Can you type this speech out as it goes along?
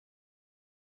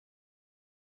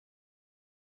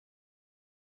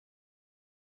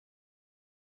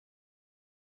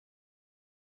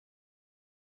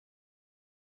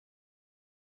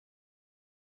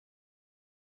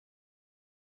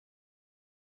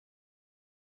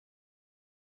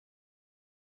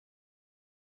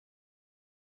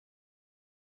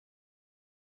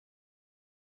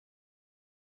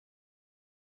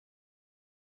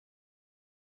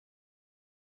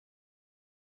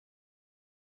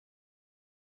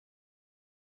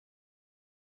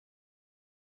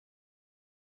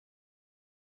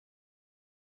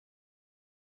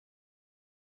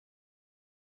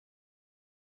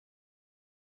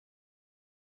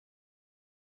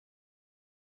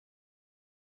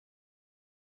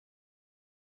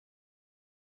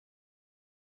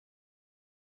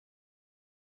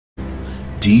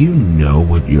Do you know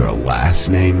what your last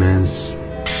name is?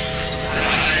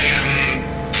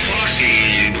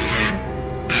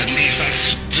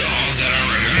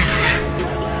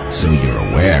 So you're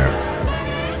aware?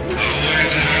 Aware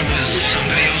that I was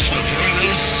somebody else before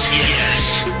this? Yes.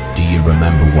 Do you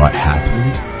remember what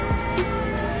happened?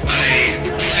 I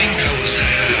think I was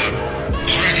at a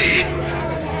party.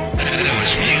 There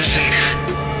was music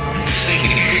and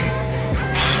singing.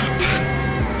 But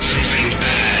something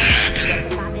bad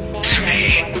happened to me.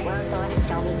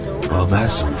 Well,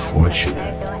 that's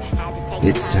unfortunate.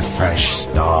 It's a fresh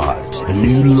start, a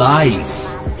new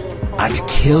life. I'd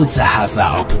kill to have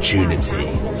that opportunity.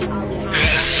 Yes,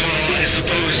 well, I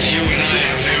suppose you and I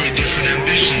have very different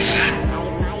ambitions then.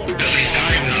 At least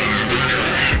I'm not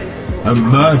a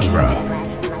murderer. A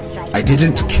murderer? I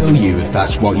didn't kill you if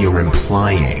that's what you're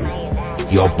implying.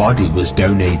 Your body was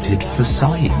donated for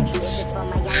science.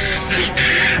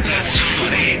 That's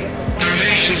funny.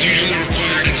 Donations usually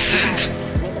require consent.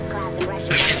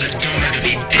 For the donor to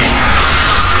be dead.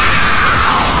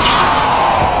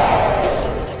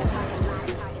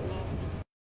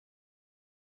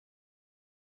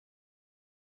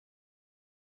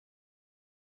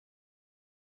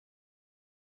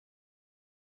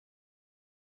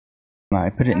 I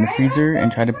put it in the freezer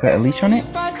and tried to put a leash on it,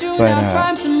 but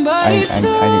I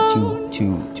tied it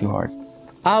too hard.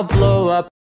 I'll blow up.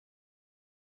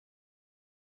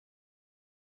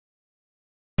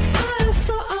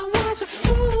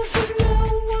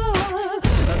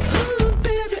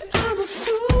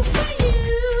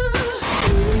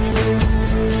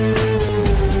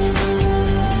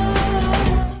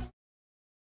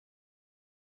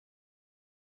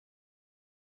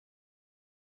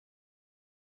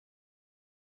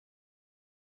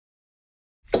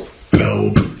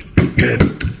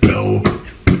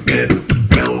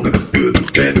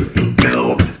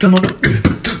 Come on.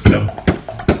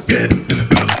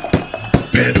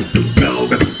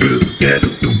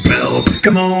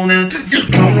 Come on now.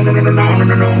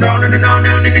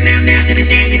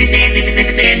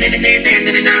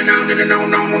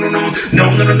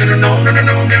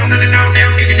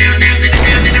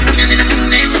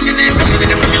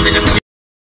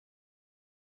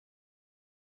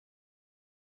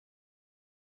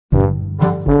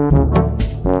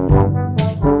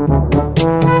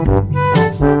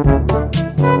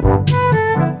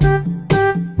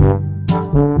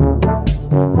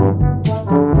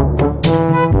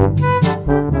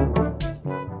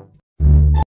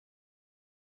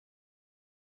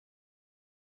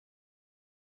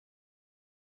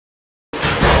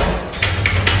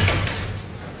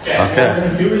 Okay. What we're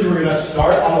going to do is we're going to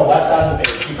start on the left side of the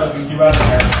base because we do have an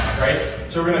air, right?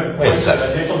 So we're going to place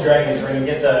the initial dragons. We're going to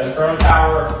get the Inferno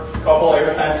Tower, a couple air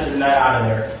defenses, and that out of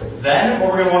there. Then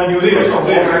what we're going to want to do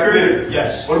is...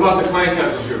 Yes. What about the clan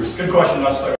castle troops? Good question,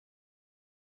 Hustler.